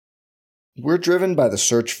We're driven by the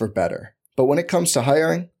search for better. But when it comes to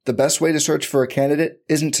hiring, the best way to search for a candidate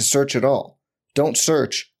isn't to search at all. Don't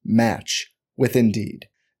search, match with Indeed.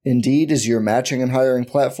 Indeed is your matching and hiring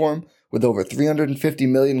platform with over 350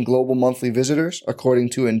 million global monthly visitors,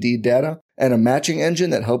 according to Indeed data, and a matching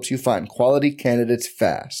engine that helps you find quality candidates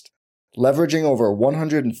fast. Leveraging over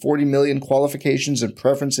 140 million qualifications and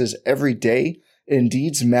preferences every day,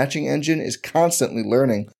 Indeed's matching engine is constantly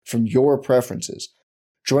learning from your preferences.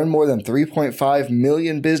 Join more than 3.5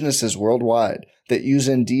 million businesses worldwide that use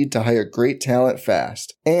Indeed to hire great talent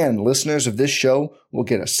fast. And listeners of this show will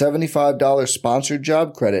get a $75 sponsored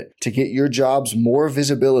job credit to get your jobs more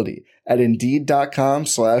visibility at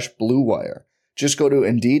Indeed.com/Blue Wire. Just go to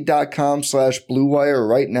Indeed.com/Blue Wire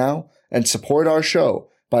right now and support our show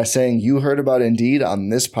by saying you heard about Indeed on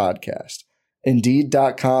this podcast.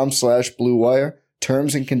 Indeed.com/Blue Wire.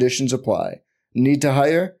 Terms and conditions apply. Need to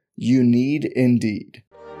hire? You need Indeed.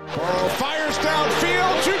 Burrow fires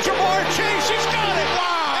downfield to Jamar Chase. He's got it.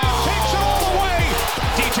 Wow. And takes it all the way.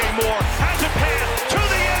 DJ Moore has a pass to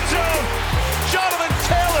the end zone. Jonathan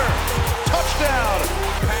Taylor. Touchdown.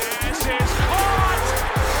 Pass is caught.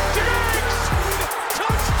 Diggs.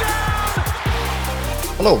 Touchdown.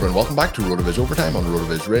 Hello everyone, welcome back to RotoViz Overtime on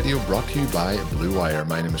RotoViz Radio, brought to you by Blue Wire.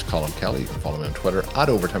 My name is Colin Kelly. You can follow me on Twitter at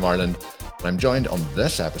Overtime Ireland. And I'm joined on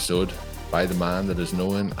this episode by the man that is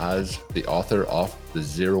known as the author of the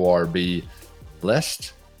Zero RB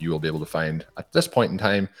list. You will be able to find at this point in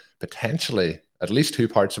time, potentially at least 2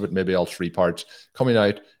 parts of it, maybe all 3 parts, coming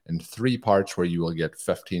out in 3 parts where you will get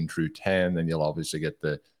 15 through 10. Then you'll obviously get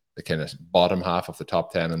the kind of bottom half of the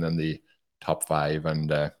top 10 and then the top 5.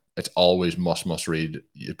 And it's always must read.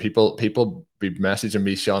 People be messaging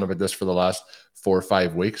me, Sean, about this for the last 4 or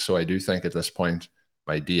 5 weeks. So I do think at this point,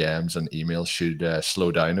 my DMs and emails should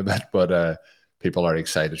slow down a bit, but people are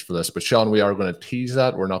excited for this. But Sean, we are going to tease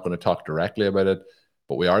that. We're not going to talk directly about it,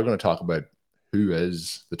 but we are going to talk about who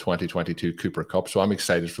is the 2022 Cooper Kupp. So I'm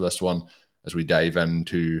excited for this one as we dive in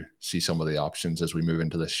to see some of the options as we move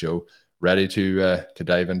into this show. Ready to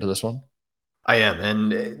dive into this one? I am,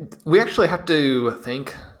 and we actually have to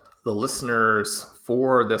thank the listeners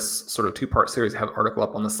for this sort of 2-part series. I have an article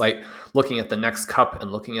up on the site looking at the next Kupp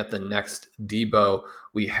and looking at the next Debo.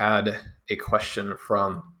 We had a question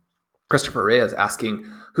from Christopher Reyes asking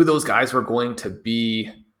who those guys were going to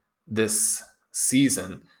be this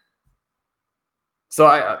season.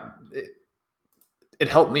 So it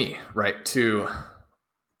helped me, right, to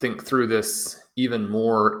think through this even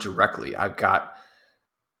more directly. I've got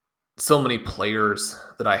so many players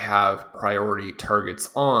that I have priority targets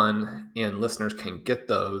on, and listeners can get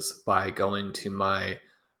those by going to my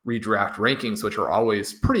redraft rankings, which are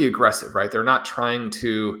always pretty aggressive, right? They're not trying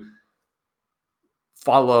to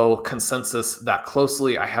follow consensus that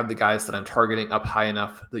closely. I have the guys that I'm targeting up high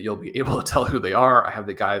enough that you'll be able to tell who they are. I have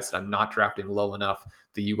the guys that I'm not drafting low enough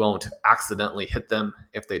that you won't accidentally hit them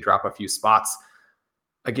if they drop a few spots.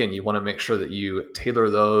 Again, you want to make sure that you tailor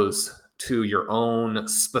those to your own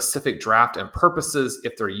specific draft and purposes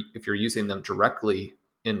if you're using them directly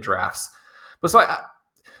in drafts. But so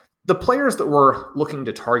the players that we're looking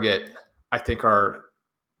to target, I think, are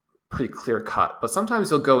pretty clear cut. But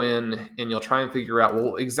sometimes you'll go in and you'll try and figure out,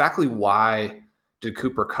 well, exactly why did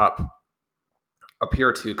Cooper Kupp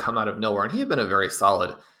appear to come out of nowhere? And he had been a very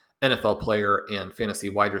solid NFL player and fantasy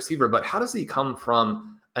wide receiver, but how does he come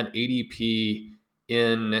from an ADP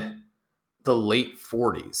in the late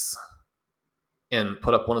 40s and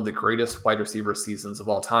put up one of the greatest wide receiver seasons of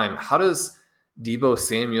all time? How does Deebo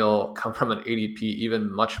Samuel come from an ADP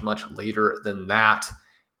even much, much later than that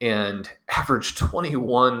and average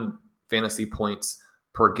 21 fantasy points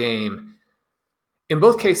per game? In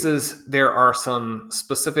both cases, there are some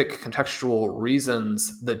specific contextual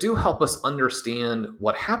reasons that do help us understand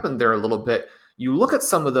what happened there a little bit. You look at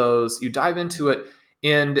some of those, you dive into it,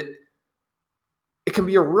 and it can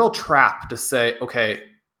be a real trap to say, okay,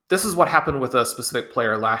 this is what happened with a specific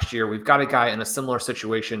player last year. We've got a guy in a similar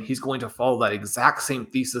situation. He's going to follow that exact same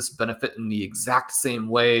thesis, benefit in the exact same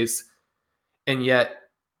ways. And yet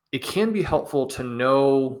it can be helpful to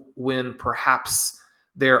know when perhaps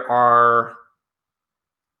there are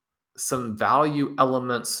some value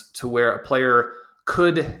elements to where a player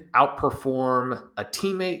could outperform a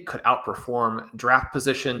teammate, could outperform draft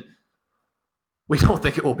position. We don't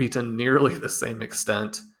think it will be to nearly the same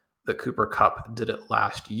extent that Cooper Kupp did it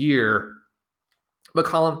last year. But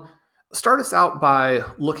Colin, start us out by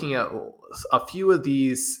looking at a few of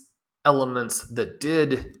these elements that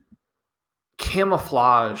did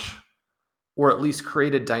camouflage or at least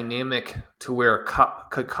create a dynamic to where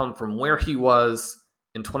Kupp could come from where he was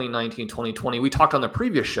in 2019, 2020. We talked on the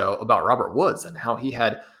previous show about Robert Woods and how he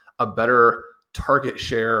had a better target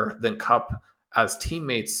share than Kupp as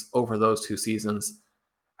teammates over those 2 seasons.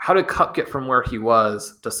 How did Kupp get from where he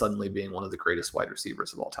was to suddenly being one of the greatest wide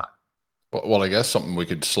receivers of all time? Well, I guess something we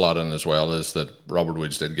could slot in as well is that Robert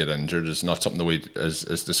Woods did get injured. It's not something that we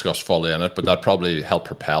is discussed fully in it, but that probably helped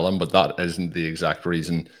propel him. But that isn't the exact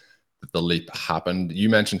reason that the leap happened. You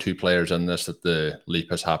mentioned 2 players in this that the leap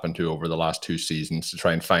has happened to over the last 2 seasons to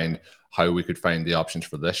try and find how we could find the options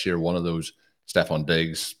for this year. One of those, Stephon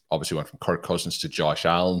Diggs, obviously went from Kirk Cousins to Josh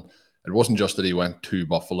Allen. It wasn't just that he went to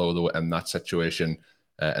Buffalo, though, in that situation.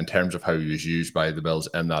 In terms of how he was used by the Bills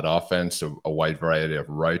in that offense, a wide variety of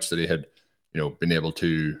routes that he had been able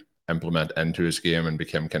to implement into his game and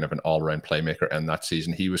became kind of an all-round playmaker in that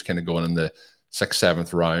season. He was kind of going in the 6th,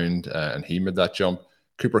 7th round, and he made that jump.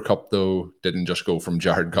 Cooper Kupp, though, didn't just go from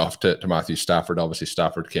Jared Goff to Matthew Stafford. Obviously,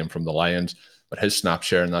 Stafford came from the Lions, but his snap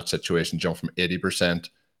share in that situation jumped from 80%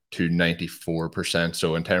 to 94%.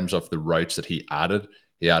 So in terms of the routes that he added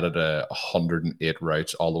 108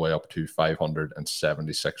 routes all the way up to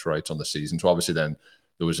 576 routes on the season. So obviously then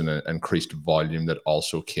there was an increased volume that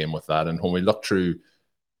also came with that. And when we look through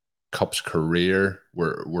Kupp's career,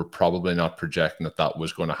 we're probably not projecting that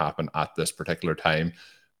was going to happen at this particular time.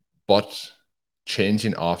 But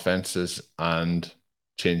changing offenses and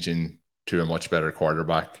changing to a much better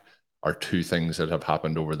quarterback are 2 things that have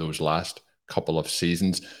happened over those last couple of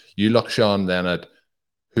seasons. You look, Sean, then at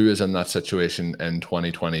who is in that situation in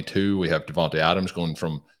 2022. We have Devontae Adams going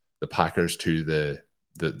from the Packers to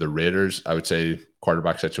the Raiders. I would say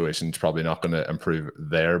quarterback situation is probably not going to improve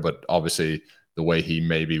there, but obviously the way he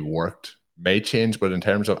maybe worked may change. But in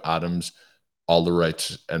terms of Adams, all the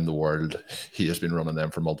rights in the world, he has been running them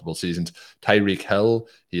for multiple seasons. Tyreek Hill,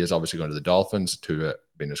 he is obviously going to the Dolphins to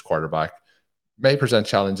being his quarterback. May present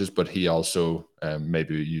challenges, but he also may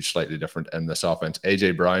be used slightly different in this offense.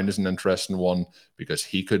 AJ Brown is an interesting one because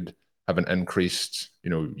he could have an increased,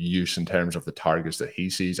 use in terms of the targets that he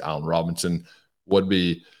sees. Allen Robinson would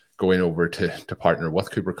be going over to partner with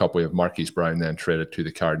Cooper Kupp. We have Marquise Brown then traded to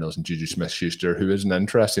the Cardinals, and Juju Smith-Schuster, who is an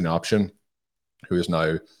interesting option, who is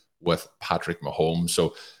now with Patrick Mahomes.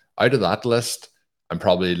 So out of that list, I'm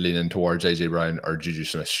probably leaning towards AJ Brown or Juju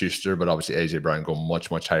Smith-Schuster, but obviously AJ Brown going much,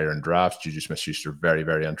 much higher in drafts. Juju Smith-Schuster, very,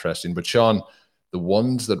 very interesting. But Sean, the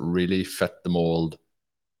ones that really fit the mold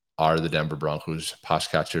are the Denver Broncos pass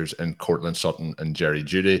catchers in Cortland Sutton and Jerry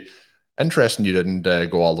Jeudy. Interesting you didn't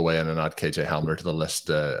go all the way in and add KJ Hamler to the list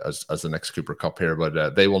as the next Cooper Kupp here,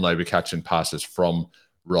 but they will now be catching passes from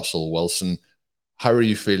Russell Wilson. How are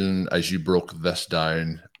you feeling as you broke this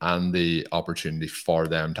down and the opportunity for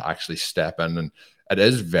them to actually step in? And it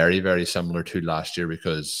is very, very similar to last year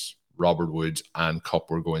because Robert Woods and Kupp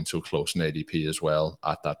were going so close in ADP as well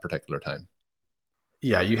at that particular time.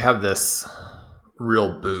 Yeah, you have this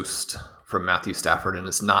real boost from Matthew Stafford, and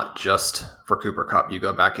it's not just for Cooper Kupp. You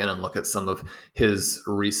go back in and look at some of his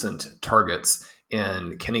recent targets,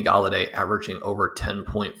 and Kenny Golladay averaging over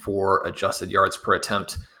 10.4 adjusted yards per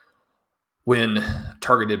attempt when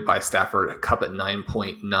targeted by Stafford. Kupp at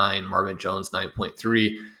 9.9, Marvin Jones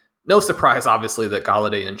 9.3. No surprise, obviously, that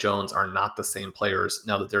Golladay and Jones are not the same players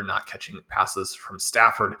now that they're not catching passes from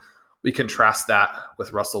Stafford. We contrast that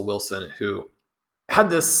with Russell Wilson, who had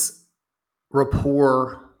this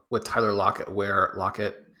rapport with Tyler Lockett, where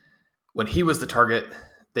Lockett, when he was the target,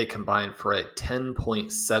 they combined for a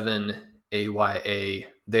 10.7 AYA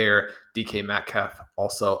there. DK Metcalf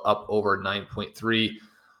also up over 9.3.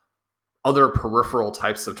 Other peripheral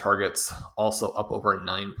types of targets also up over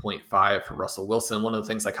 9.5 for Russell Wilson. One of the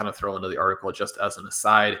things I kind of throw into the article just as an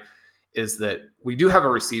aside is that we do have a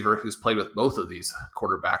receiver who's played with both of these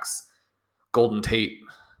quarterbacks. Golden Tate,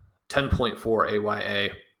 10.4 AYA,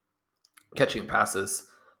 catching passes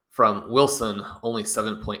from Wilson, only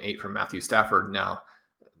 7.8 from Matthew Stafford. Now,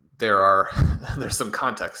 there's some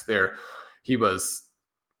context there. He was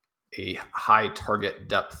a high target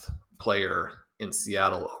depth player in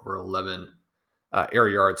Seattle, over 11 air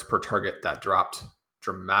yards per target. That dropped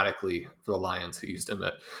dramatically for the Lions, who used him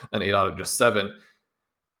at an 8 out of just 7.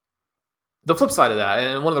 The flip side of that,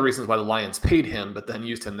 and one of the reasons why the Lions paid him but then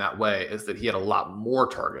used him that way, is that he had a lot more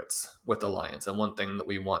targets with the Lions. And one thing that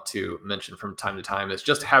we want to mention from time to time is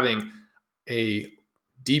just having a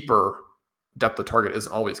deeper depth of target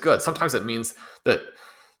isn't always good. Sometimes it means that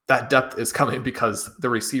depth is coming because the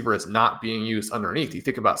receiver is not being used underneath. You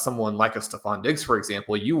think about someone like a Stephon Diggs, for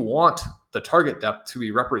example, you want the target depth to be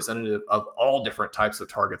representative of all different types of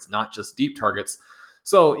targets, not just deep targets.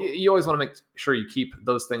 So you always want to make sure you keep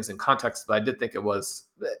those things in context. But I did think it was,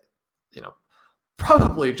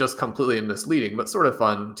 probably just completely misleading, but sort of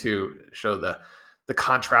fun to show the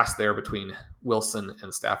contrast there between Wilson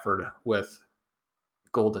and Stafford, with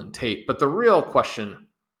Golden Tate. But the real question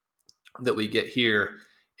that we get here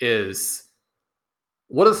is,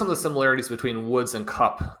 what are some of the similarities between Woods and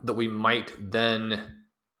Kupp that we might then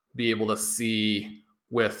be able to see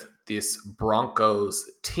with this Broncos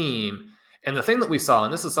team? And the thing that we saw,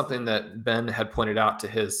 and this is something that Ben had pointed out to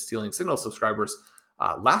his Stealing Signal subscribers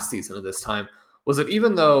last season at this time, was that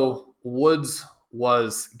even though Woods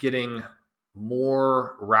was getting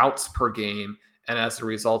more routes per game, and as a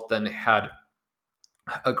result then had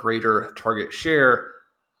a greater target share,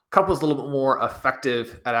 Kupp was a little bit more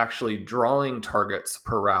effective at actually drawing targets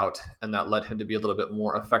per route, and that led him to be a little bit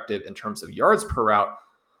more effective in terms of yards per route.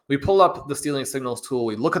 We pull up the Stealing Signals tool,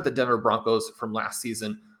 we look at the Denver Broncos from last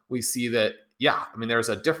season, we see that, there's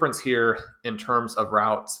a difference here in terms of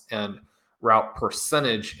routes and route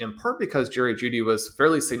percentage, in part because Jerry Jeudy was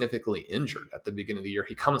fairly significantly injured at the beginning of the year.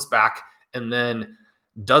 He comes back and then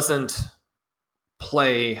doesn't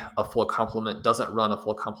play a full complement, doesn't run a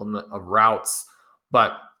full complement of routes,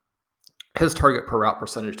 but his target per route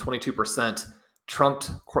percentage, 22%,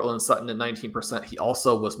 trumped Courtland Sutton at 19%. He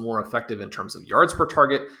also was more effective in terms of yards per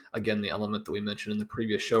target. Again, the element that we mentioned in the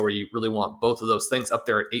previous show where you really want both of those things up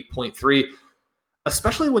there at 8.3,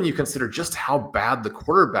 especially when you consider just how bad the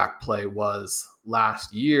quarterback play was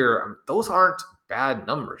last year. Those aren't bad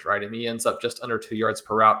numbers, right? He ends up just under 2 yards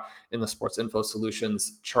per route in the Sports Info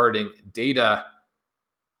Solutions charting data.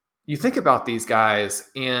 You think about these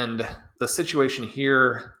guys and the situation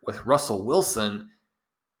here with Russell Wilson,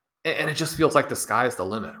 and it just feels like the sky is the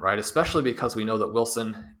limit, right? Especially because we know that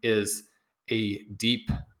Wilson is a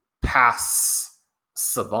deep pass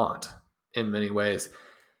savant in many ways.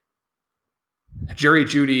 Jerry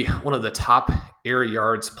Jeudy, one of the top air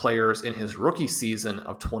yards players in his rookie season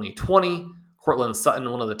of 2020. Courtland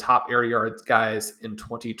Sutton, one of the top air yards guys in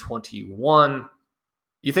 2021.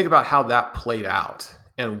 You think about how that played out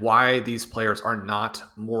and why these players are not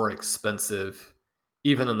more expensive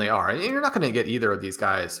even than they are. And you're not going to get either of these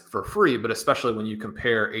guys for free, but especially when you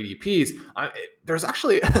compare ADPs, there's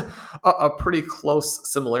actually a pretty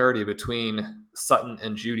close similarity between Sutton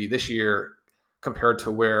and Jeudy this year compared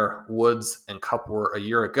to where Woods and Kupp were a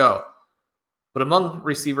year ago. But among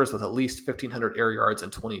receivers with at least 1,500 air yards in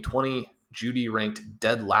 2020, Jeudy ranked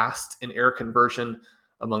dead last in air conversion.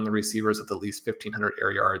 Among the receivers with at least 1,500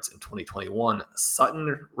 air yards in 2021,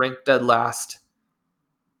 Sutton ranked dead last.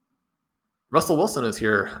 Russell Wilson is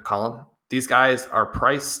here, Colin. These guys are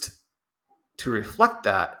priced to reflect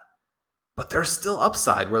that, but there's still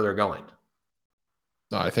upside where they're going.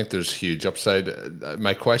 No, I think there's huge upside.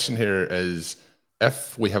 My question here is,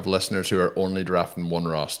 if we have listeners who are only drafting one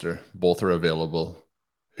roster, both are available,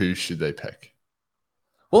 who should they pick?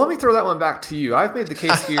 Well, let me throw that one back to you. I've made the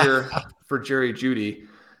case here for Jerry Jeudy.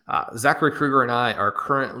 Zachary Kruger and I are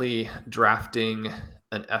currently drafting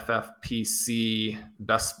an FFPC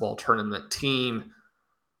best ball tournament team.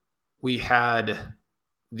 We had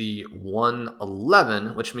the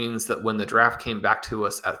 111, which means that when the draft came back to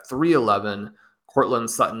us at 311, Courtland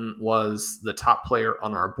Sutton was the top player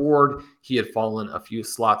on our board. He had fallen a few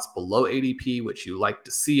slots below ADP, which you like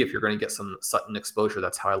to see if you're going to get some Sutton exposure.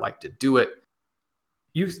 That's how I like to do it.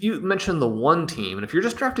 You mentioned the one team, and if you're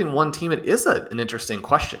just drafting one team, it is an interesting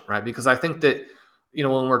question, right? Because I think that,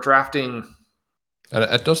 when we're drafting, and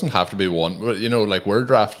it doesn't have to be one, but like we're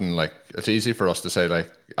drafting, like it's easy for us to say,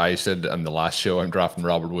 like I said in the last show, I'm drafting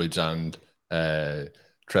Robert Woods and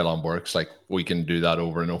Treylon Burks. Like we can do that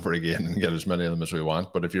over and over again and get as many of them as we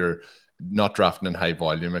want. But if you're not drafting in high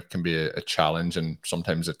volume, it can be a challenge, and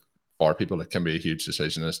sometimes for people it can be a huge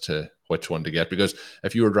decision as to which one to get. Because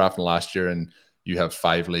if you were drafting last year and you have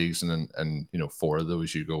 5 leagues and 4 of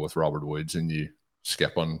those you go with Robert Woods and you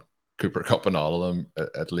skip on Cooper Kupp and all of them,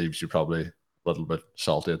 it leaves you probably a little bit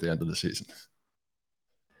salty at the end of the season.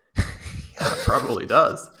 It probably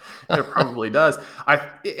does. It probably does.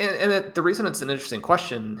 The reason it's an interesting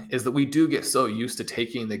question is that we do get so used to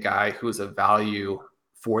taking the guy who is a value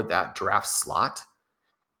for that draft slot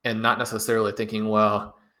and not necessarily thinking,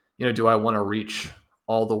 well, do I want to reach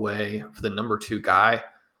all the way for the number 2 guy?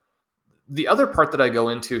 The other part that I go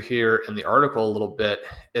into here in the article a little bit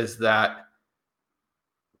is that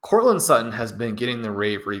Courtland Sutton has been getting the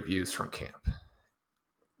rave reviews from camp.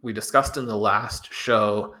 We discussed in the last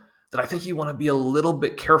show that I think you want to be a little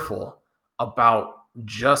bit careful about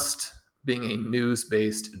just being a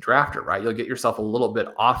news-based drafter, right? You'll get yourself a little bit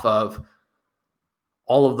off of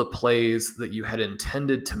all of the plays that you had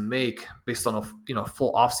intended to make based on a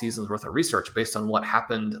full off season's worth of research, based on what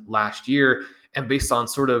happened last year, and based on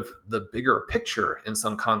sort of the bigger picture in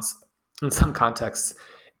some contexts.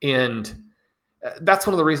 And That's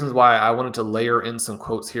one of the reasons why I wanted to layer in some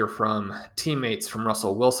quotes here from teammates, from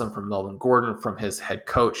Russell Wilson, from Melvin Gordon, from his head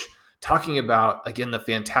coach, talking about, again, the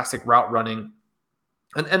fantastic route running.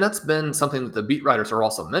 And that's been something that the beat writers are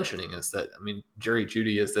also mentioning, is that, I mean, Jerry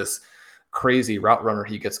Jeudy is this crazy route runner.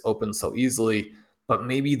 He gets open so easily, but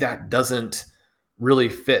maybe that doesn't really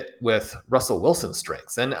fit with Russell Wilson's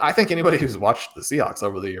strengths. And I think anybody who's watched the Seahawks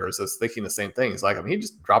over the years is thinking the same thing. He's like, I mean, he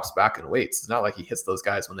just drops back and waits. It's not like he hits those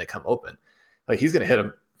guys when they come open. Like, he's going to hit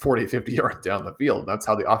them 40, 50 yards down the field. That's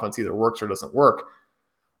how the offense either works or doesn't work.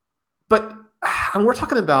 But we're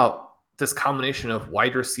talking about this combination of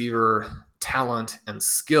wide receiver talent and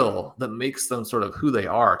skill that makes them sort of who they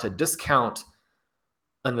are. To discount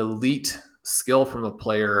an elite skill from a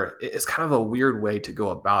player is kind of a weird way to go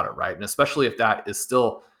about it, right? And especially if that is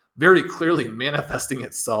still very clearly manifesting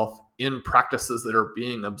itself in practices that are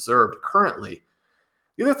being observed currently.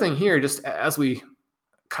 The other thing here, just as we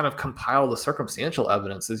kind of compile the circumstantial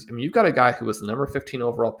evidence, is, I mean, you've got a guy who was the number 15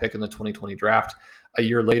 overall pick in the 2020 draft. A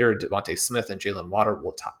year later, Devontae Smith and Jalen Waddle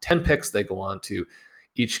will top 10 picks. They go on to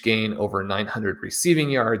each gain over 900 receiving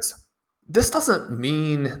yards. This doesn't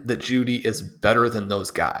mean that Jeudy is better than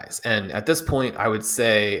those guys. And at this point, I would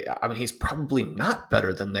say, I mean, he's probably not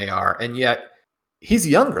better than they are. And yet he's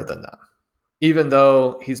younger than them. Even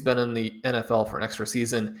though he's been in the NFL for an extra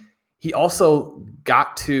season, he also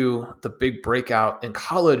got to the big breakout in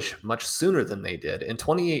college much sooner than they did. In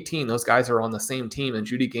 2018, those guys are on the same team, and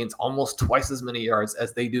Jeudy gains almost twice as many yards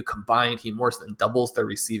as they do combined. He more than doubles their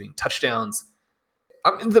receiving touchdowns.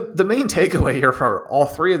 I mean, the main takeaway here for all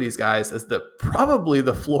three of these guys is that probably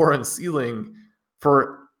the floor and ceiling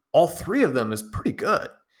for all three of them is pretty good.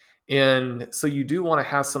 And so you do want to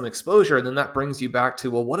have some exposure. And then that brings you back to,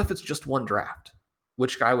 well, what if it's just one draft?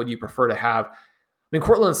 Which guy would you prefer to have? I mean,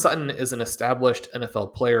 Courtland Sutton is an established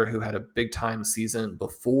NFL player who had a big time season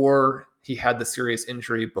before he had the serious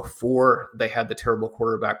injury, before they had the terrible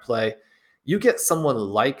quarterback play. You get someone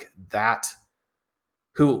like that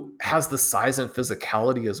who has the size and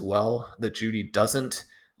physicality as well that Jeudy doesn't.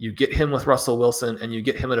 You get him with Russell Wilson, and you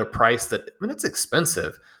get him at a price that, I mean, it's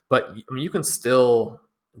expensive, but I mean, you can still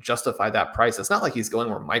justify that price. It's not like he's going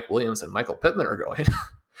where Mike Williams and Michael Pittman are going.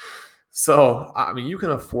 So, I mean, you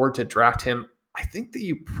can afford to draft him. I think that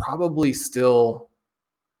you probably still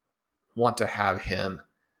want to have him,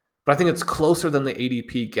 but I think it's closer than the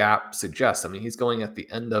ADP gap suggests. I mean, he's going at the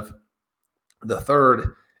end of the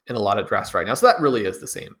third in a lot of drafts right now. So that really is the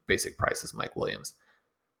same basic price as Mike Williams.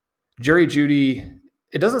 Jerry Jeudy,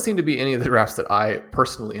 it doesn't seem to be any of the drafts that I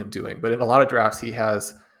personally am doing, but in a lot of drafts, he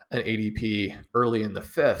has an ADP early in the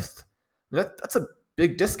fifth. That's a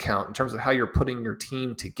big discount in terms of how you're putting your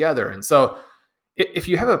team together. And so if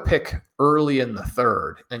you have a pick early in the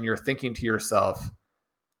third and you're thinking to yourself,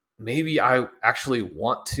 maybe I actually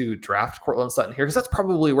want to draft Courtland Sutton here, because that's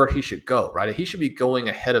probably where he should go, right? He should be going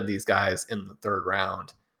ahead of these guys in the third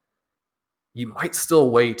round. You might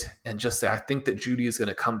still wait and just say, I think that Jeudy is going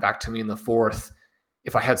to come back to me in the fourth.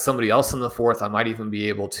 If I had somebody else in the fourth, I might even be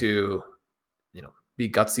able to, be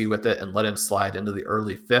gutsy with it and let him slide into the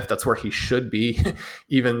early fifth. That's where he should be,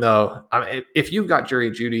 even though, I mean, if you've got Jerry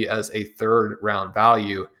Jeudy as a third round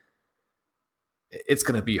value, it's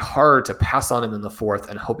going to be hard to pass on him in the fourth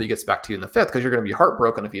and hope he gets back to you in the fifth, because you're going to be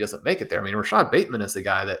heartbroken if he doesn't make it there. I mean, Rashad Bateman is the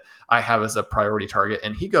guy that I have as a priority target,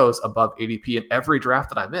 and he goes above ADP in every draft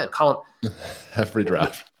that I'm in. Colin, every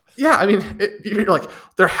draft. Yeah, I mean, you're like,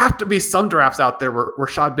 there have to be some drafts out there where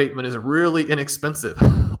Rashad Bateman is really inexpensive,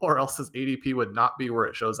 or else his ADP would not be where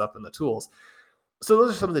it shows up in the tools. So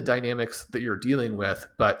those are some of the dynamics that you're dealing with.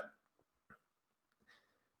 But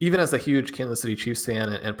even as a huge Kansas City Chiefs fan,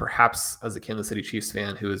 and perhaps as a Kansas City Chiefs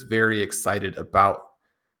fan who is very excited about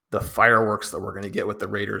the fireworks that we're going to get with the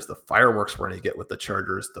Raiders, the fireworks we're going to get with the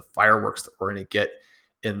Chargers, the fireworks that we're going to get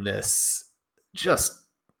in this just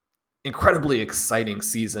incredibly exciting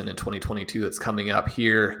season in 2022 that's coming up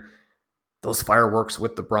here, those fireworks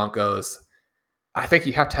with the Broncos, I think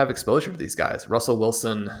you have to have exposure to these guys. Russell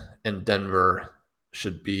Wilson in Denver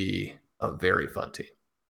should be a very fun team.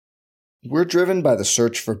 We're driven by the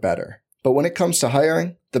search for better. But when it comes to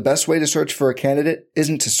hiring, the best way to search for a candidate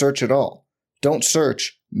isn't to search at all. Don't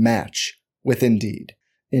search, match with Indeed.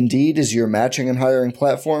 Indeed is your matching and hiring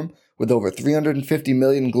platform with over 350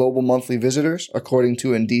 million global monthly visitors, according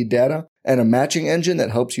to Indeed data, and a matching engine that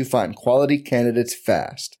helps you find quality candidates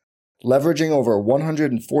fast. Leveraging over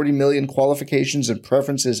 140 million qualifications and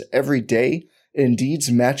preferences every day, Indeed's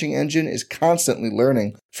matching engine is constantly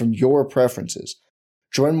learning from your preferences,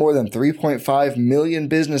 Join more than 3.5 million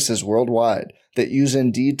businesses worldwide that use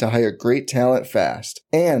Indeed to hire great talent fast.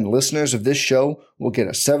 And listeners of this show will get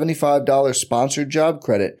a $75 sponsored job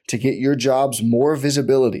credit to get your jobs more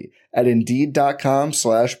visibility at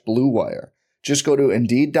Indeed.com/Blue Wire. Just go to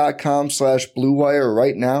Indeed.com/Blue Wire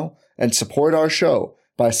right now and support our show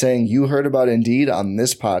by saying you heard about Indeed on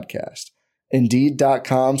this podcast.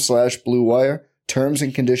 Indeed.com/Blue Wire. Terms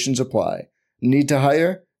and conditions apply. Need to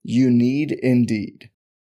hire? You need Indeed.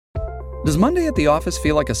 Does Monday at the office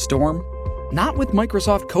feel like a storm? Not with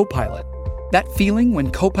Microsoft Copilot. That feeling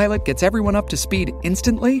when Copilot gets everyone up to speed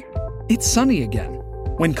instantly? It's sunny again.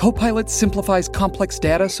 When Copilot simplifies complex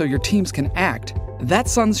data so your teams can act, that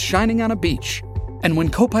sun's shining on a beach. And when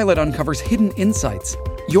Copilot uncovers hidden insights,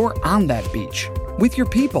 you're on that beach with your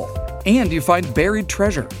people, and you find buried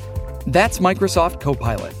treasure. That's Microsoft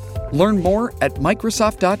Copilot. Learn more at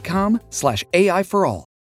Microsoft.com/AI for all.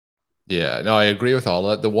 Yeah, no, I agree with all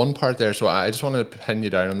that. The one part there, so I just want to pin you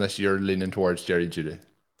down on this. You're leaning towards Jerry Jeudy.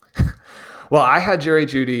 Well, I had Jerry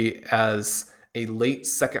Jeudy as a late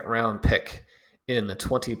second round pick in the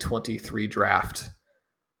 2023 draft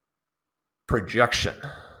projection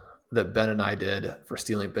that Ben and I did for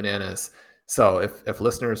Stealing Bananas. So if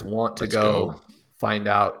listeners want to go find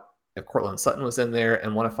out if Courtland Sutton was in there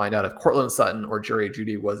and want to find out if Courtland Sutton or Jerry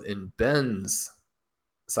Jeudy was in Ben's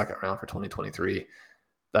second round for 2023,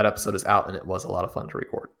 that episode is out and it was a lot of fun to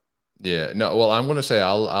record. Yeah, no, well, I'm going to say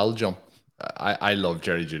I'll jump. I love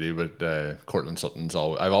Jerry Jeudy, but Courtland Sutton's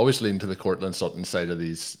I've always leaned to the Courtland Sutton side of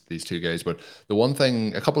these two guys. But the one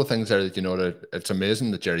thing, a couple of things there that that it's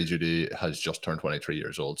amazing that Jerry Jeudy has just turned 23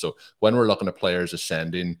 years old. So when we're looking at players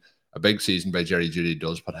ascending, a big season by Jerry Jeudy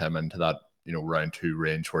does put him into that round 2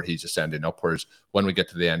 range where he's ascending upwards. When we get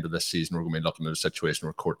to the end of this season, we're going to be looking at a situation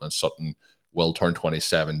where Courtland Sutton will turn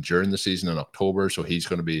 27 during the season in October, so he's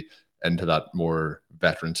going to be into that more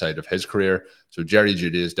veteran side of his career. So Jerry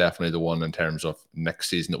Jeudy is definitely the one in terms of next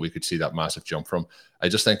season that we could see that massive jump from. I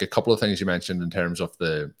just think a couple of things you mentioned in terms of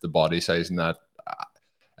the body size and that,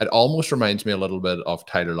 it almost reminds me a little bit of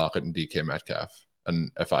Tyler Lockett and DK Metcalf.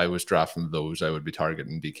 And if I was drafting those, I would be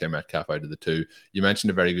targeting DK Metcalf out of the two. You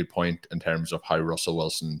mentioned a very good point in terms of how Russell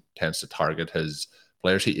Wilson tends to target his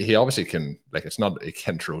players. He obviously can, he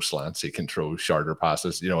can throw slants, he can throw shorter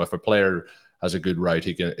passes. If a player has a good route,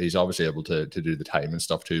 he's obviously able to do the time and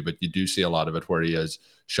stuff too. But you do see a lot of it where he is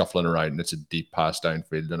shuffling around and it's a deep pass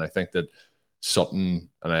downfield. And I think that Sutton,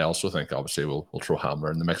 and I also think obviously we'll throw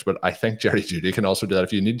Hamler in the mix, but I think Jerry Jeudy can also do that.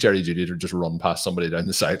 If you need Jerry Jeudy to just run past somebody down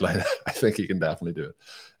the sideline, I think he can definitely do it.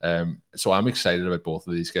 So I'm excited about both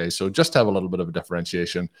of these guys. So just to have a little bit of a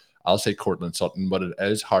differentiation, I'll say Courtland Sutton, but it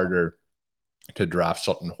is harder to draft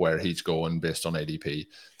Sutton where he's going based on ADP.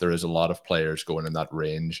 There is a lot of players going in that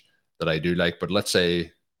range that I do like, but let's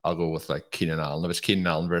say I'll go with Keenan Allen. If it's Keenan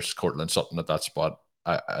Allen versus Courtland Sutton at that spot,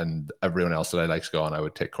 and everyone else that I like's gone, I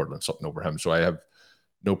would take Courtland Sutton over him. So I have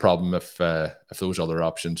no problem if those other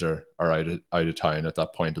options are out of town at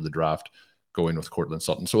that point of the draft, going with Courtland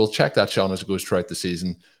Sutton. So we'll check that, Sean, as it goes throughout the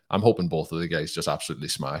season. I'm hoping both of the guys just absolutely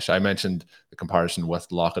smash. I mentioned the comparison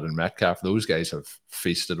with Lockett and Metcalf. Those guys have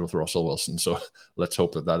feasted with Russell Wilson. So let's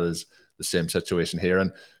hope that is the same situation here.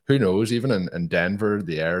 And who knows, even in Denver,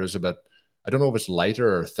 the air is a bit, I don't know if it's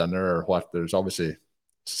lighter or thinner or what. There's obviously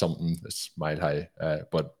something that's mile high,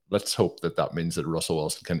 but let's hope that means that Russell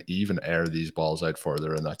Wilson can even air these balls out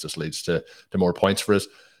further, and that just leads to more points for us.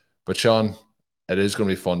 But Sean, it is going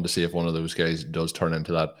to be fun to see if one of those guys does turn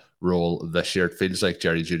into that role this year. It feels like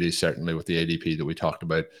Jerry Jeudy, certainly with the ADP that we talked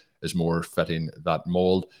about, is more fitting that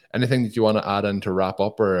mold. Anything that you want to add in to wrap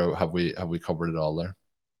up, or have we covered it all there?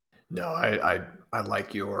 No, I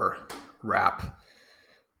like your wrap.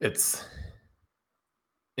 It's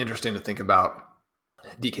interesting to think about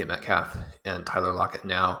DK Metcalf and Tyler Lockett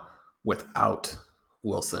now without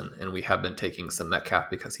Wilson, and we have been taking some Metcalf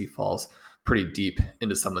because he falls pretty deep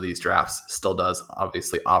into some of these drafts. Still does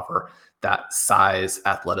obviously offer that size,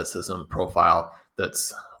 athleticism profile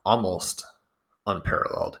that's almost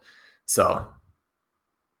unparalleled. So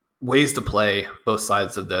ways to play both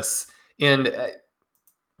sides of this, and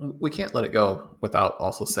we can't let it go without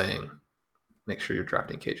also saying make sure you're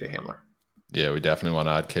drafting KJ Hamler. Yeah, we definitely want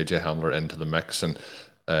to add KJ Hamler into the mix. And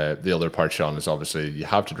the other part, Sean, is obviously you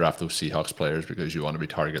have to draft those Seahawks players because you want to be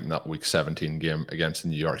targeting that Week 17 game against the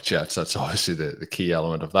New York Jets. That's obviously the key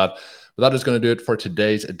element of that. But that is going to do it for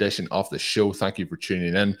today's edition of the show. Thank you for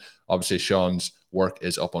tuning in. Obviously, Sean's work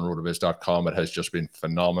is up on rotoviz.com. It has just been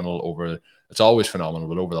phenomenal it's always phenomenal,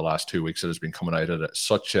 but over the last 2 weeks, it has been coming out at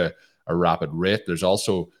such a rapid rate. There's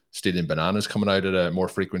also Stealing Bananas coming out at a more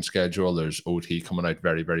frequent schedule. There's OT coming out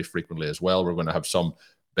very, very frequently as well. We're going to have some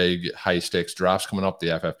big high stakes drafts coming up, the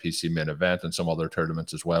FFPC main event and some other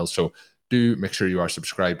tournaments as well. So do make sure you are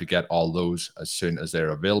subscribed to get all those as soon as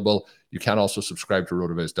they're available. You can also subscribe to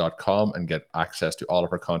rotoviz.com and get access to all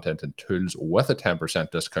of our content and tools with a 10%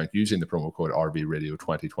 discount using the promo code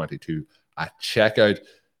RVRadio2022 at checkout.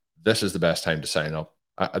 This is the best time to sign up.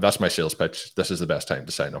 That's my sales pitch. This is the best time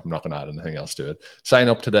to sign up. I'm not going to add anything else to it. Sign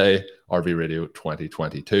up today, RV Radio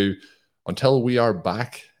 2022. Until we are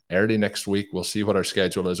back early next week, we'll see what our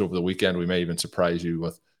schedule is over the weekend. We may even surprise you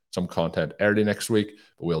with some content early next week,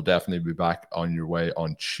 but we'll definitely be back on your way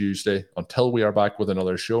on Tuesday. Until we are back with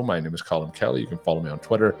another show, my name is Colin Kelly. You can follow me on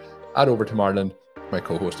Twitter at @OverToMarland. My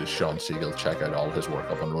co-host is Sean Siegel. Check out all his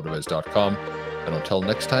work up on rotoviz.com. And until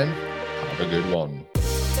next time, have a good one.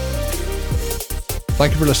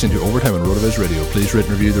 Thank you for listening to Overtime on RotoViz Radio. Please rate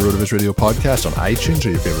and review the RotoViz Radio podcast on iTunes or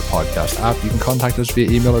your favorite podcast app. You can contact us via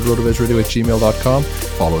email at rotovizradio@gmail.com.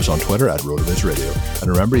 Follow us on Twitter at RotoViz Radio. And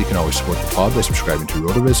remember, you can always support the pod by subscribing to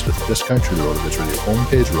RotoViz with a discount through the RotoViz Radio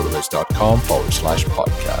homepage,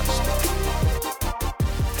 rotoviz.com/podcast.